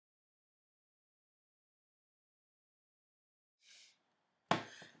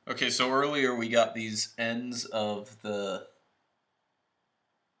Okay, so earlier we got these ends of the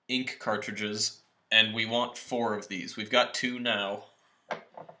ink cartridges, and we want 4 of these. We've got 2 now.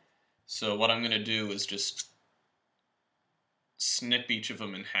 So what I'm going to do is just snip each of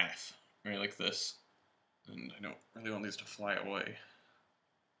them in half, right, like this. And I don't really want these to fly away.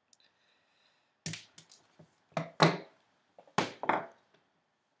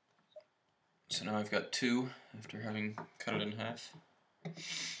 So now I've got 2 after having cut it in half.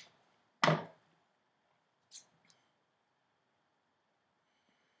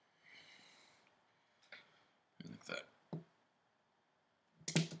 Like that.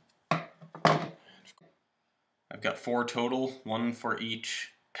 I've got 4 total, 1 for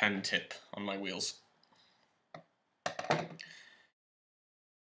each pen tip on my wheels.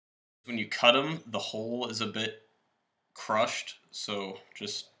 When you cut them, the hole is a bit crushed, so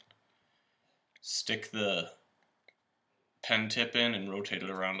just stick the pen tip in and rotate it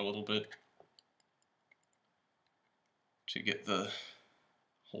around a little bit to get the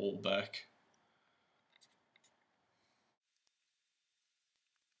hole back.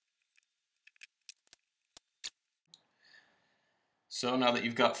 So now that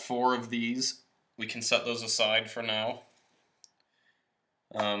you've got 4 of these, we can set those aside for now.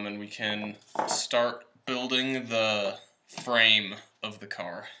 And we can start building the frame of the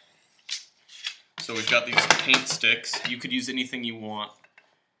car. So we've got these paint sticks. You could use anything you want.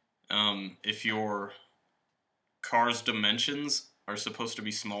 If your car's dimensions are supposed to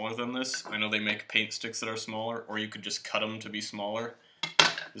be smaller than this, I know they make paint sticks that are smaller, or you could just cut them to be smaller.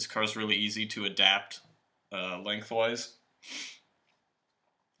 This car's really easy to adapt lengthwise.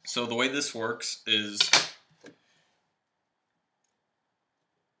 So the way this works is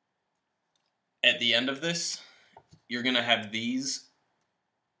at the end of this, you're going to have these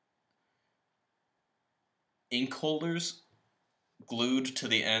ink holders glued to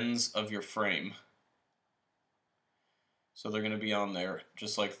the ends of your frame. So they're going to be on there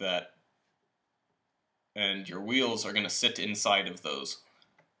just like that. And your wheels are going to sit inside of those.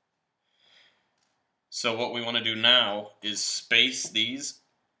 So what we want to do now is space these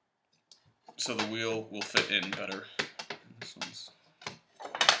so the wheel will fit in better. This one's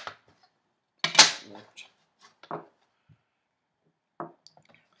warped.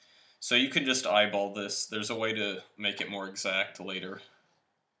 So you can just eyeball this. There's a way to make it more exact later.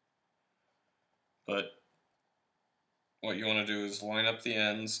 But what you want to do is line up the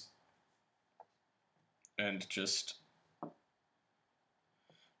ends and just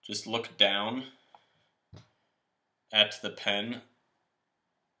look down at the pen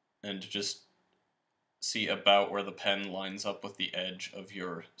and just see about where the pen lines up with the edge of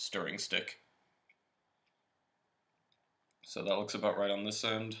your stirring stick. So that looks about right on this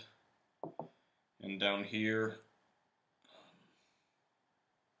end. And down here,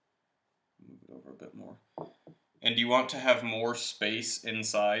 move it over a bit more. And you want to have more space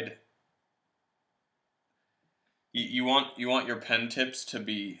inside. You want your pen tips to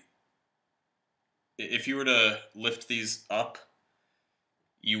be, if you were to lift these up,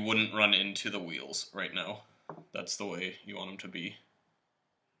 you wouldn't run into the wheels right now. That's the way you want them to be.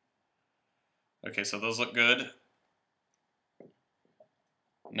 Okay, so those look good.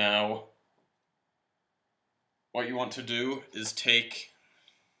 Now, what you want to do is take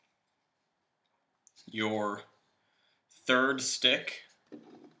your third stick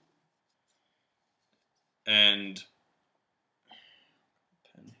and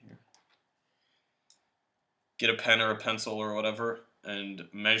get a pen or a pencil or whatever and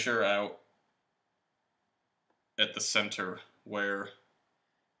measure out at the center where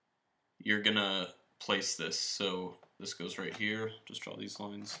you're gonna place this. So this goes right here, just draw these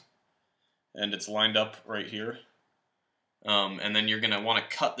lines, and it's lined up right here. And then you're gonna want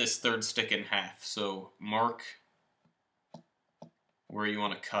to cut this third stick in half. So mark where you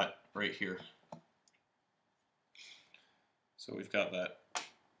want to cut right here. So we've got that.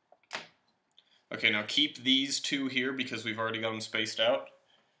 Okay, now keep these 2 here because we've already got them spaced out.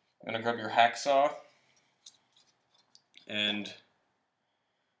 I'm gonna grab your hacksaw, and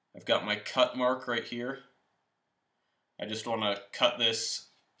I've got my cut mark right here. I just want to cut this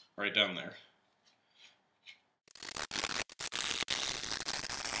right down there.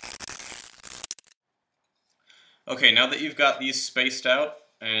 Okay, now that you've got these spaced out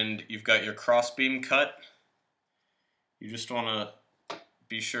and you've got your crossbeam cut, you just want to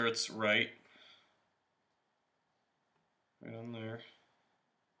be sure it's right on there.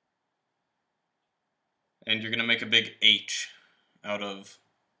 And you're going to make a big H out of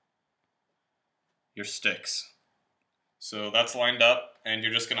your sticks. So that's lined up, and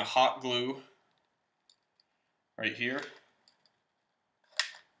you're just going to hot glue right here.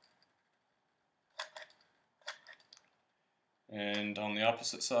 and on the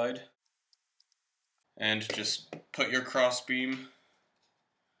opposite side. And just put your crossbeam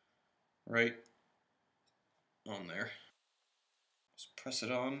right on there. Just press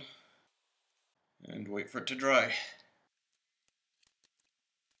it on and wait for it to dry.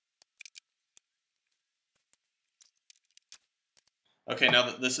 Okay, now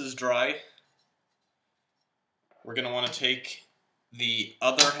that this is dry, we're going to want to take the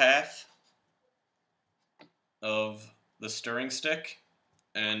other half of the stirring stick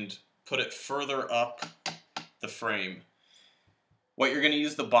and put it further up the frame. What you're going to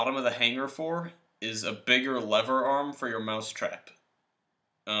use the bottom of the hanger for is a bigger lever arm for your mousetrap.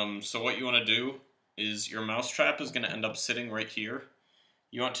 So what you want to do is your mousetrap is going to end up sitting right here.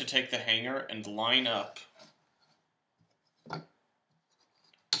 You want to take the hanger and line up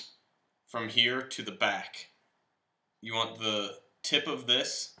from here to the back. You want the tip of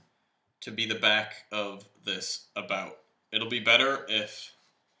this to be the back of this about. It'll be better if,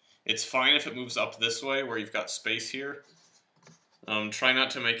 it's fine if it moves up this way where you've got space here. Try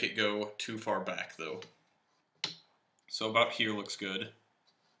not to make it go too far back though. So about here looks good.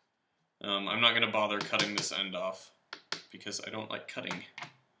 I'm not going to bother cutting this end off because I don't like cutting.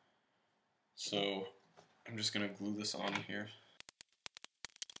 So I'm just going to glue this on here.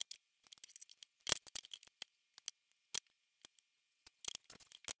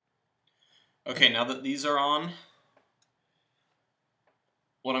 Okay, now that these are on,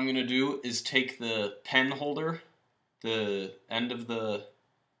 what I'm going to do is take the pen holder, the end of the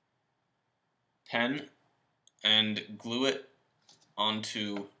pen, and glue it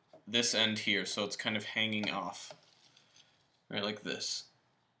onto this end here so it's kind of hanging off. Right, like this.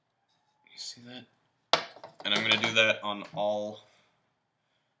 You see that? And I'm going to do that on all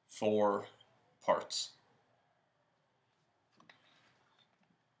 4 parts.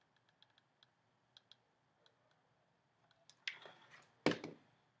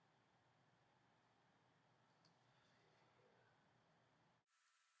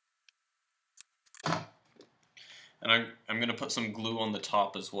 And I'm going to put some glue on the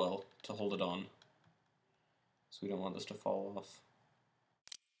top as well to hold it on. So we don't want this to fall off.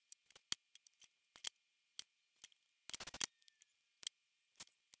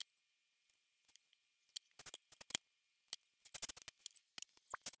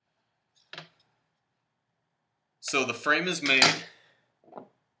 So the frame is made,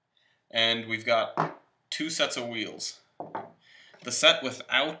 and we've got 2 sets of wheels. The set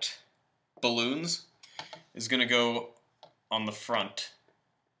without balloons is going to go on the front.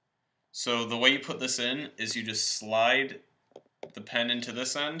 So the way you put this in is you just slide the pen into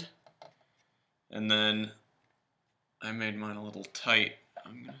this end, and then I made mine a little tight.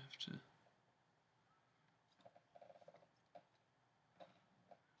 I'm going to have to...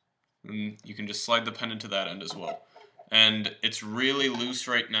 And you can just slide the pen into that end as well. And it's really loose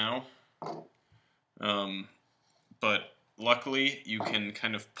right now, but luckily you can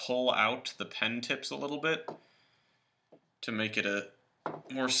kind of pull out the pen tips a little bit to make it a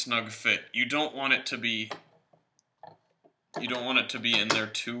more snug fit. You don't want it to be in there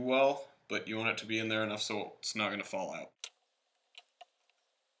too well, but you want it to be in there enough so it's not going to fall out.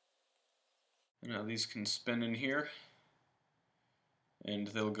 Now these can spin in here, and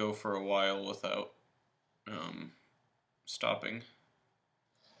they'll go for a while without stopping.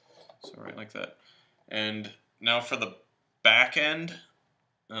 So right like that. And now for the back end,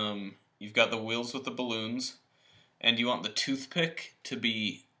 you've got the wheels with the balloons, and you want the toothpick to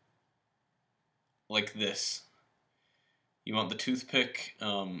be like this. You want the toothpick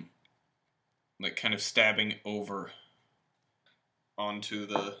like kind of stabbing over onto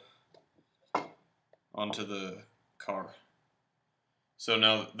the car. So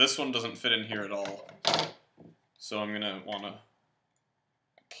now this one doesn't fit in here at all. So I'm going to want to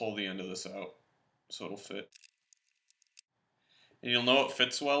pull the end of this out so it'll fit. And you'll know it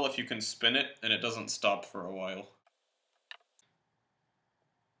fits well if you can spin it and it doesn't stop for a while.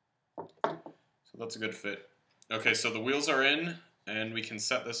 So that's a good fit. Okay, so the wheels are in, and we can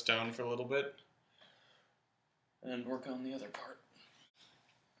set this down for a little bit and work on the other part.